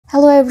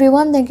Hello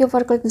everyone, thank you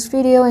for clicking this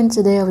video, and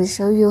today I will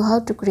show you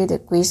how to create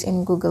a quiz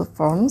in Google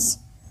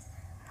Forms.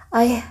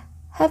 I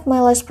have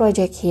my last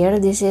project here.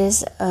 This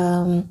is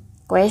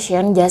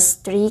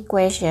just 3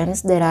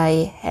 questions that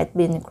I had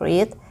been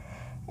create,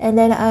 and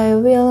then I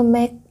will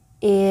make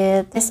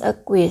it as a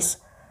quiz.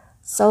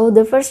 So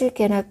the first, you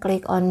can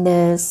click on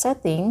the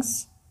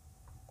settings,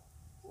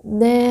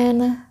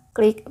 then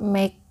click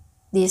make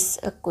this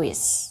a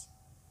quiz.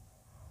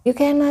 You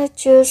can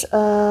choose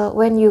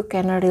when you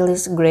can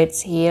release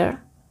grades here,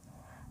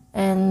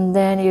 and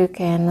then you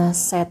can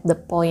set the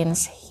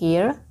points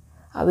here.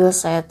 I will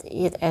set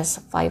it as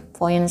 5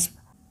 points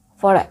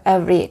for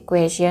every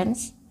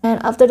questions,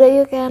 and after that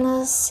you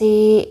can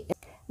see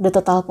the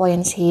total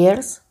points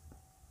here.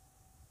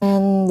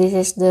 And this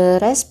is the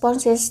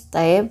responses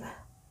tab.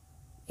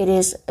 It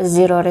is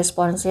 0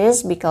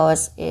 responses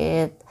because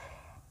it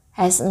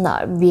has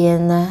not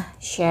been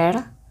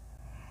shared.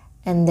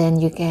 And then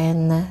you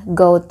can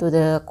go to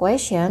the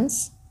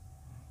questions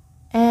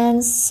and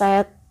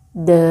set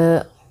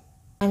the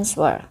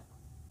answer.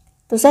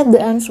 To set the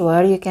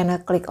answer, you can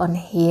click on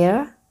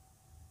here,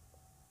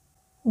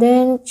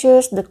 then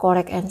choose the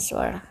correct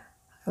answer.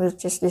 I will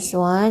choose this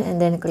one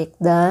and then click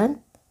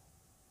done.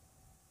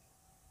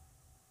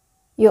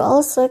 You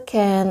also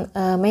can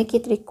make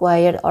it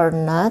required or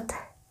not.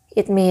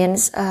 It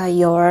means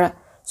your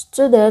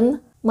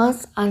student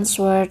must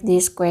answer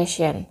this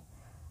question.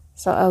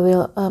 So I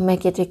will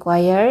make it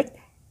required,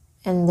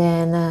 and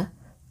then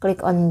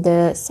click on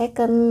the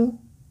second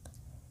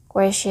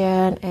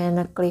question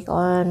and click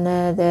on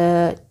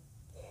the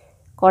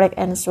correct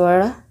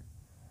answer,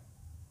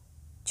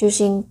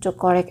 choosing the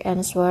correct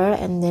answer,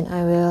 and then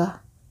I will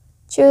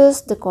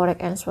choose the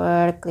correct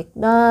answer, click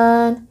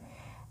done,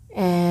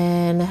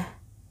 and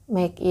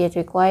make it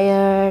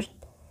required,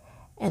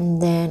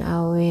 and then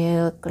I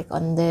will click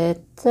on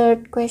the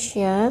third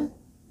question,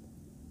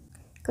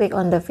 click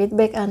on the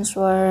feedback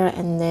answer,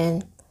 and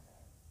then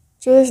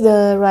choose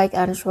the right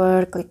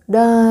answer, click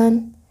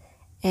done,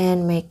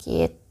 and make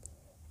it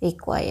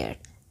required.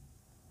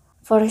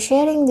 For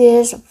sharing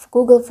this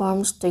Google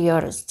Forms to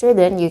your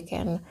student, you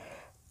can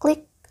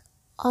click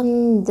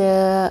on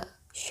the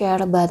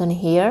share button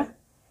here,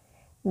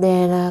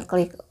 then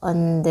click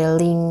on the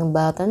link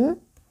button.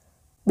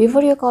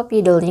 Before you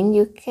copy the link,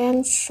 you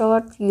can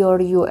sort your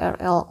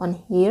URL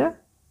on here.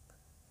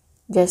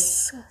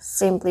 Just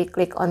simply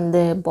click on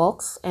the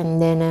box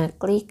and then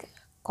click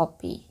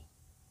copy.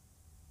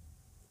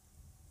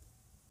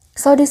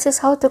 So this is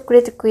how to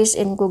create a quiz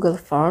in Google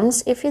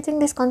Forms. If you think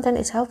this content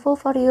is helpful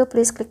for you,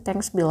 please click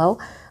thanks below.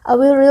 I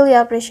will really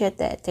appreciate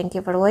that. Thank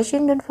you for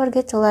watching. Don't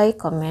forget to like,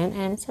 comment,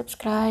 and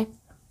subscribe.